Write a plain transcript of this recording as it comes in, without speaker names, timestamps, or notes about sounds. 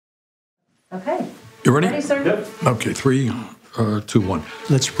Okay. You ready? Ready, sir? Yep. Okay, 3, 2, 1.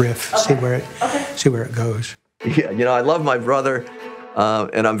 Let's riff, Okay. see where it goes. Yeah, you know, I love my brother,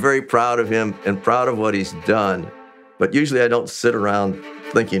 and I'm very proud of him and proud of what he's done. But usually I don't sit around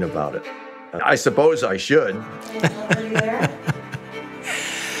thinking about it. I suppose I should. Are you there?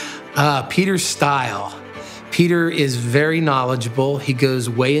 Peter's style. Peter is very knowledgeable. He goes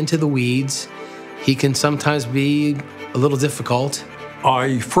way into the weeds. He can sometimes be a little difficult.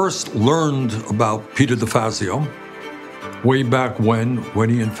 I first learned about Peter DeFazio way back when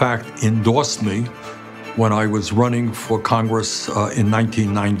he in fact endorsed me when I was running for Congress in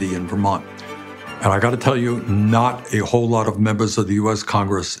 1990 in Vermont. And I got to tell you, not a whole lot of members of the U.S.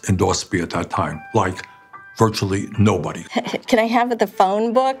 Congress endorsed me at that time, like virtually nobody. Can I have the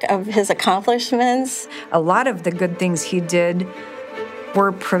phone book of his accomplishments? A lot of the good things he did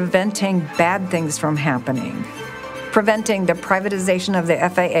were preventing bad things from happening. Preventing the privatization of the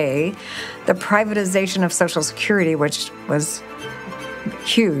FAA, the privatization of Social Security, which was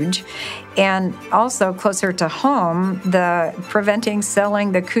huge, and also closer to home, the preventing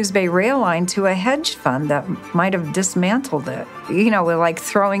selling the Coos Bay Rail Line to a hedge fund that might have dismantled it. You know, like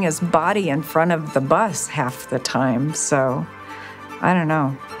throwing his body in front of the bus half the time. So, I don't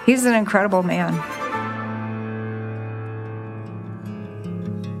know. He's an incredible man.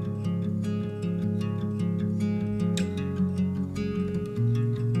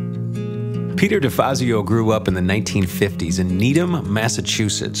 Peter DeFazio grew up in the 1950s in Needham,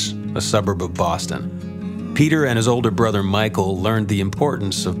 Massachusetts, a suburb of Boston. Peter and his older brother Michael learned the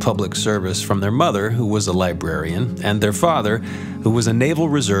importance of public service from their mother, who was a librarian, and their father, who was a naval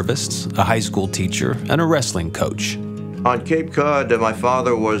reservist, a high school teacher, and a wrestling coach. On Cape Cod, my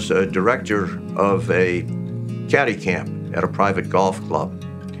father was a director of a caddy camp at a private golf club.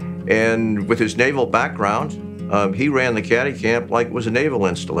 And with his naval background, he ran the caddy camp like it was a naval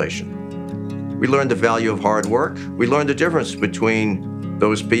installation. We learned the value of hard work. We learned the difference between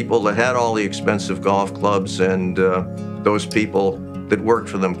those people that had all the expensive golf clubs and those people that worked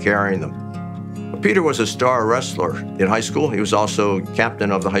for them carrying them. Peter was a star wrestler in high school. He was also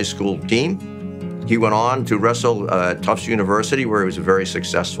captain of the high school team. He went on to wrestle at Tufts University, where he was very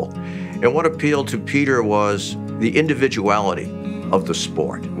successful. And what appealed to Peter was the individuality of the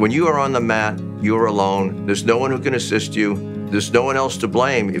sport. When you are on the mat, you are alone. There's no one who can assist you. There's no one else to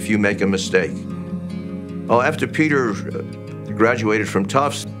blame if you make a mistake. Well, after Peter graduated from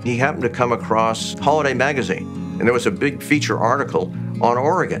Tufts, he happened to come across Holiday magazine, and there was a big feature article on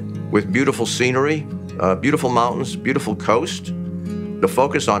Oregon with beautiful scenery, beautiful mountains, beautiful coast, the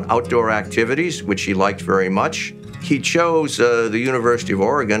focus on outdoor activities, which he liked very much. He chose the University of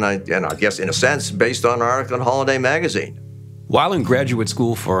Oregon, and I guess in a sense, based on an article in Holiday magazine. While in graduate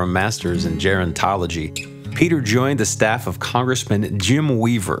school for a master's in gerontology, Peter joined the staff of Congressman Jim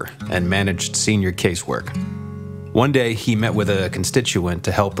Weaver and managed senior casework. One day, he met with a constituent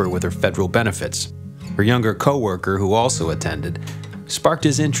to help her with her federal benefits. Her younger coworker, who also attended, sparked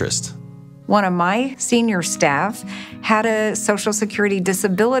his interest. One of my senior staff had a Social Security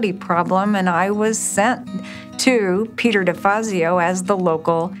disability problem, and I was sent to Peter DeFazio as the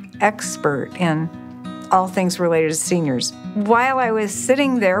local expert in all things related to seniors. While I was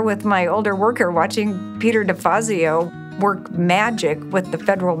sitting there with my older worker watching Peter DeFazio work magic with the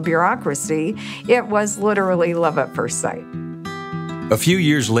federal bureaucracy, it was literally love at first sight. A few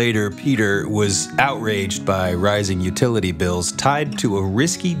years later, Peter was outraged by rising utility bills tied to a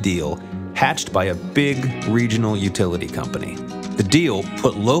risky deal hatched by a big regional utility company. The deal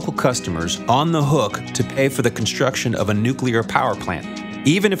put local customers on the hook to pay for the construction of a nuclear power plant,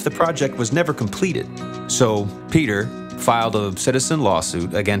 even if the project was never completed. So Peter filed a citizen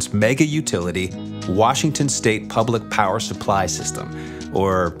lawsuit against mega utility Washington State Public Power Supply System,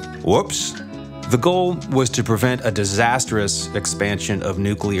 or whoops. The goal was to prevent a disastrous expansion of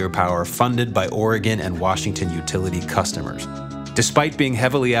nuclear power funded by Oregon and Washington utility customers. Despite being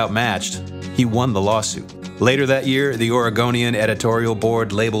heavily outmatched, he won the lawsuit. Later that year, the Oregonian editorial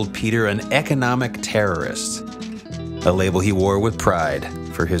board labeled Peter an economic terrorist, a label he wore with pride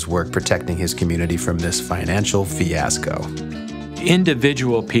for his work protecting his community from this financial fiasco.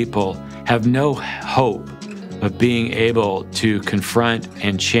 Individual people have no hope of being able to confront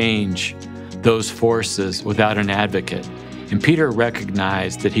and change those forces without an advocate. And Peter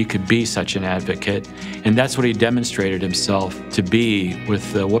recognized that he could be such an advocate, and that's what he demonstrated himself to be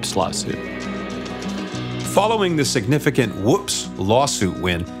with the Whoops lawsuit. Following the significant Whoops lawsuit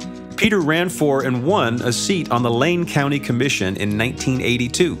win, Peter ran for and won a seat on the Lane County Commission in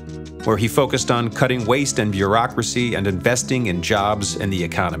 1982, where he focused on cutting waste and bureaucracy and investing in jobs and the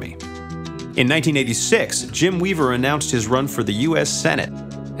economy. In 1986, Jim Weaver announced his run for the U.S. Senate,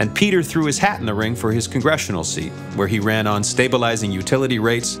 and Peter threw his hat in the ring for his congressional seat, where he ran on stabilizing utility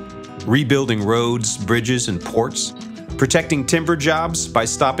rates, rebuilding roads, bridges, and ports, protecting timber jobs by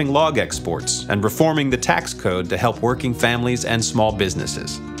stopping log exports, and reforming the tax code to help working families and small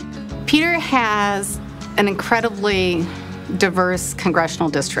businesses. Peter has an incredibly diverse congressional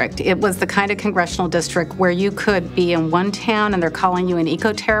district. It was the kind of congressional district where you could be in one town and they're calling you an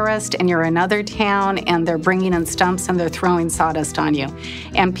eco-terrorist, and you're in another town and they're bringing in stumps and they're throwing sawdust on you.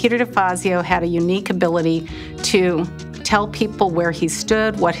 And Peter DeFazio had a unique ability to tell people where he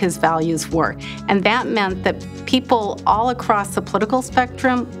stood, what his values were. And that meant that people all across the political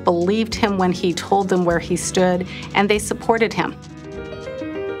spectrum believed him when he told them where he stood, and they supported him.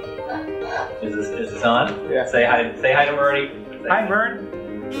 Is this on? Yeah. Say hi to Murray. Hi, Murray.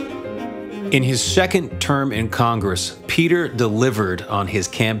 In his second term in Congress, Peter delivered on his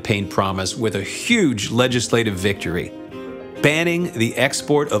campaign promise with a huge legislative victory, banning the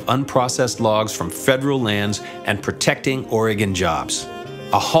export of unprocessed logs from federal lands and protecting Oregon jobs,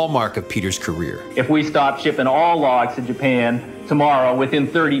 a hallmark of Peter's career. If we stop shipping all logs to Japan tomorrow, within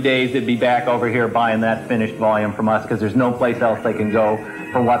 30 days, they'd be back over here buying that finished volume from us because there's no place else they can go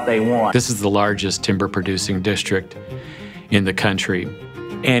for what they want. This is the largest timber producing district in the country.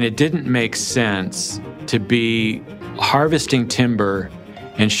 And it didn't make sense to be harvesting timber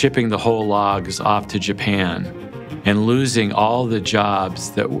and shipping the whole logs off to Japan and losing all the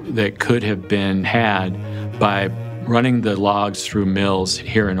jobs that could have been had by running the logs through mills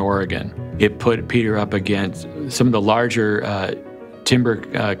here in Oregon. It put Peter up against some of the larger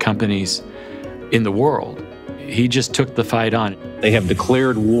timber companies in the world. He just took the fight on. They have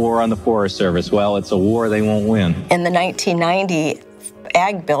declared war on the Forest Service. Well, it's a war they won't win. In the 1990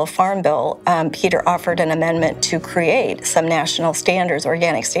 Ag Bill, Farm Bill, Peter offered an amendment to create some national standards,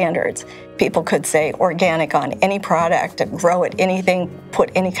 organic standards. People could say organic on any product, grow it, anything,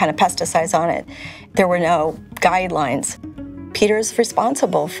 put any kind of pesticides on it. There were no guidelines. Peter's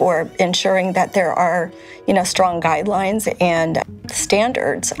responsible for ensuring that there are, strong guidelines and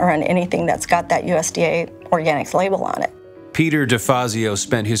standards around anything that's got that USDA organics label on it. Peter DeFazio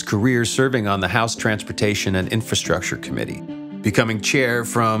spent his career serving on the House Transportation and Infrastructure Committee, becoming chair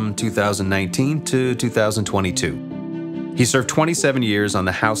from 2019 to 2022. He served 27 years on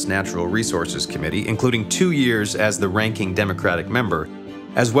the House Natural Resources Committee, including 2 years as the ranking Democratic member,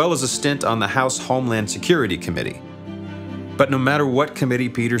 as well as a stint on the House Homeland Security Committee. But no matter what committee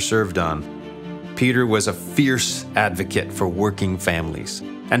Peter served on, Peter was a fierce advocate for working families,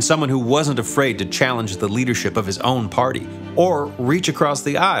 and someone who wasn't afraid to challenge the leadership of his own party or reach across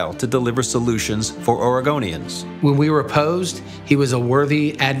the aisle to deliver solutions for Oregonians. When we were opposed, he was a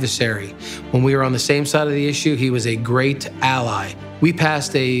worthy adversary. When we were on the same side of the issue, he was a great ally. We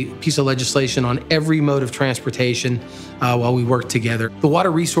passed a piece of legislation on every mode of transportation while we worked together. The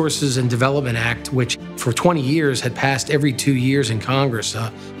Water Resources and Development Act, which for 20 years had passed every 2 years in Congress.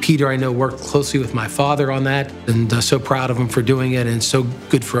 Peter, I know, worked closely with my father on that, and so proud of him for doing it, and so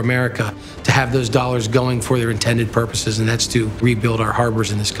good for America to have those dollars going for their intended purposes, and that's to rebuild our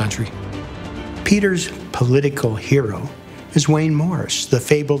harbors in this country. Peter's political hero is Wayne Morris, the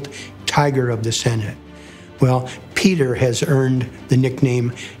fabled Tiger of the Senate. Well, Peter has earned the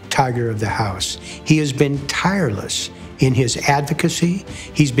nickname Tiger of the House. He has been tireless in his advocacy,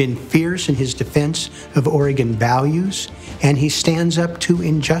 he's been fierce in his defense of Oregon values, and he stands up to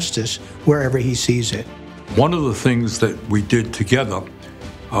injustice wherever he sees it. One of the things that we did together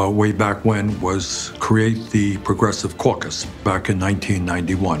way back when was create the Progressive Caucus back in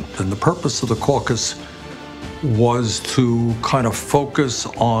 1991. And the purpose of the caucus was to kind of focus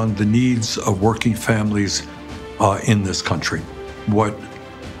on the needs of working families in this country. What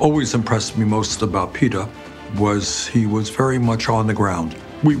always impressed me most about Peter was he was very much on the ground.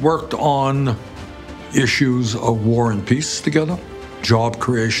 We worked on issues of war and peace together, job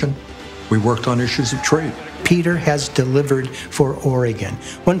creation. We worked on issues of trade. Peter has delivered for Oregon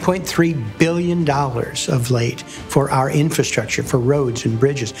 $1.3 billion of late for our infrastructure, for roads and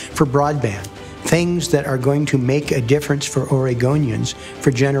bridges, for broadband, things that are going to make a difference for Oregonians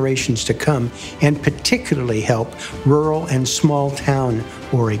for generations to come, and particularly help rural and small town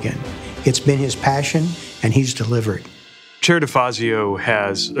Oregon. It's been his passion, and he's delivered. Chair DeFazio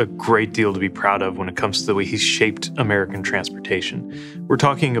has a great deal to be proud of when it comes to the way he's shaped American transportation. We're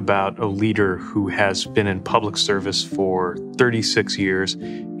talking about a leader who has been in public service for 36 years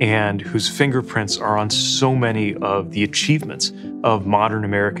and whose fingerprints are on so many of the achievements of modern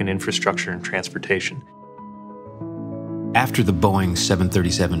American infrastructure and transportation. After the Boeing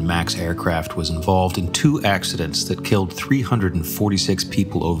 737 MAX aircraft was involved in 2 accidents that killed 346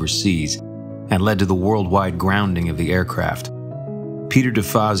 people overseas and led to the worldwide grounding of the aircraft, Peter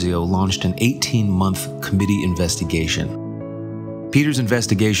DeFazio launched an 18-month committee investigation. Peter's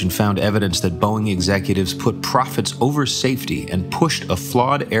investigation found evidence that Boeing executives put profits over safety and pushed a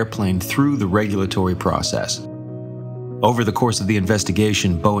flawed airplane through the regulatory process. Over the course of the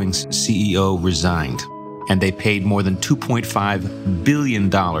investigation, Boeing's CEO resigned, and they paid more than $2.5 billion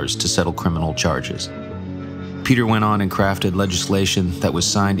to settle criminal charges. Peter went on and crafted legislation that was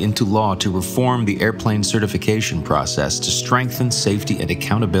signed into law to reform the airplane certification process to strengthen safety and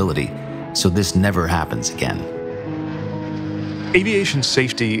accountability so this never happens again. Aviation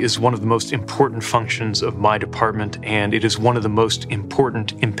safety is one of the most important functions of my department, and it is one of the most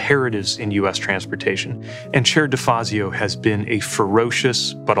important imperatives in U.S. transportation. And Chair DeFazio has been a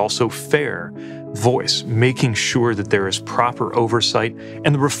ferocious but also fair voice, making sure that there is proper oversight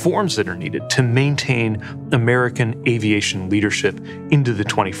and the reforms that are needed to maintain American aviation leadership into the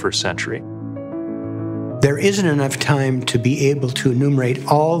 21st century. There isn't enough time to be able to enumerate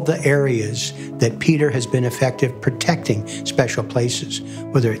all the areas that Peter has been effective protecting special places,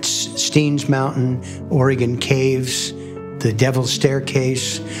 whether it's Steens Mountain, Oregon Caves, the Devil's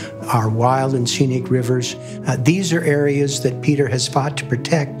Staircase, our wild and scenic rivers. These are areas that Peter has fought to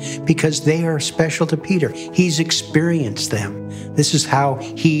protect because they are special to Peter. He's experienced them. This is how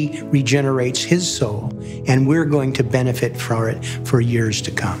he regenerates his soul, and we're going to benefit from it for years to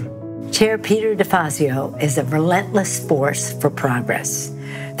come. Chair Peter DeFazio is a relentless force for progress.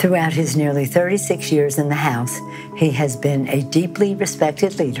 Throughout his nearly 36 years in the House, he has been a deeply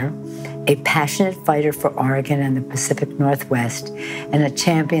respected leader, a passionate fighter for Oregon and the Pacific Northwest, and a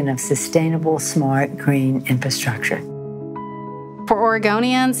champion of sustainable, smart, green infrastructure. For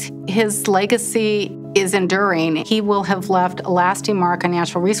Oregonians, his legacy is enduring. He will have left a lasting mark on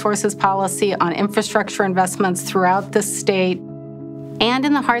natural resources policy, on infrastructure investments throughout the state, and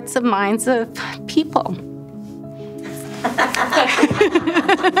in the hearts and minds of people.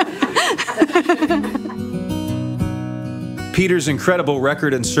 Peter's incredible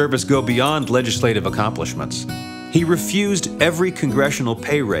record and service go beyond legislative accomplishments. He refused every congressional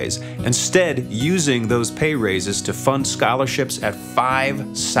pay raise, instead using those pay raises to fund scholarships at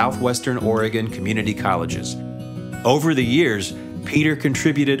 5 southwestern Oregon community colleges. Over the years, Peter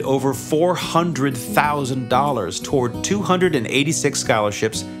contributed over $400,000 toward 286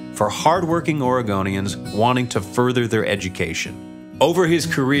 scholarships for hardworking Oregonians wanting to further their education. Over his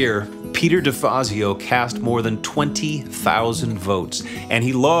career, Peter DeFazio cast more than 20,000 votes, and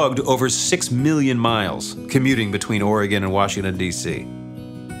he logged over 6 million miles commuting between Oregon and Washington, D.C.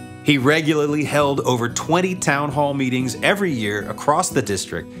 He regularly held over 20 town hall meetings every year across the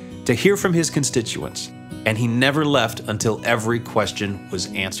district to hear from his constituents, and he never left until every question was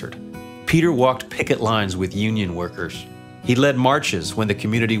answered. Peter walked picket lines with union workers. He led marches when the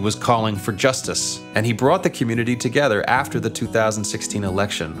community was calling for justice, and he brought the community together after the 2016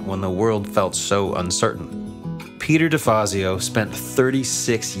 election when the world felt so uncertain. Peter DeFazio spent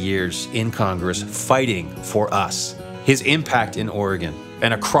 36 years in Congress fighting for us. His impact in Oregon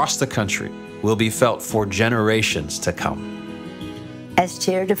and across the country will be felt for generations to come. As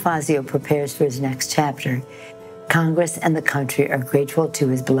Chair DeFazio prepares for his next chapter, Congress and the country are grateful to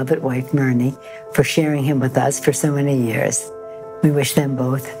his beloved wife, Myrnie, for sharing him with us for so many years. We wish them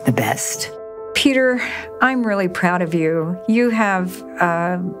both the best. Peter, I'm really proud of you. You have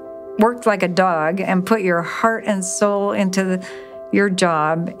worked like a dog and put your heart and soul into your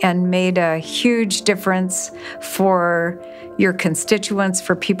job and made a huge difference for your constituents,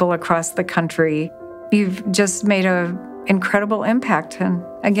 for people across the country. You've just made an incredible impact. And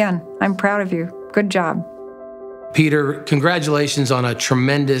again, I'm proud of you. Good job. Peter, congratulations on a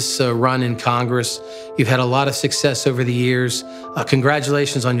tremendous run in Congress. You've had a lot of success over the years.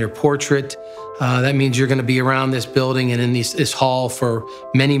 Congratulations on your portrait. That means you're going to be around this building and in this hall for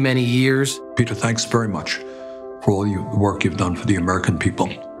many, many years. Peter, thanks very much for all the work you've done for the American people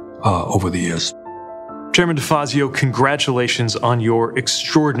over the years. Chairman DeFazio, congratulations on your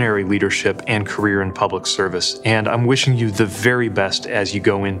extraordinary leadership and career in public service, and I'm wishing you the very best as you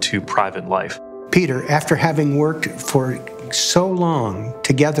go into private life. Peter, after having worked for so long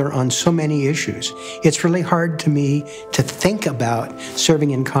together on so many issues, it's really hard to me to think about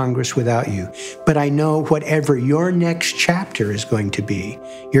serving in Congress without you. But I know whatever your next chapter is going to be,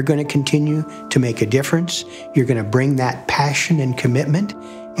 you're going to continue to make a difference. You're going to bring that passion and commitment,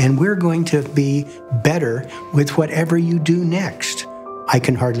 and we're going to be better with whatever you do next. I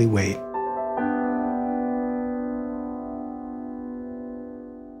can hardly wait.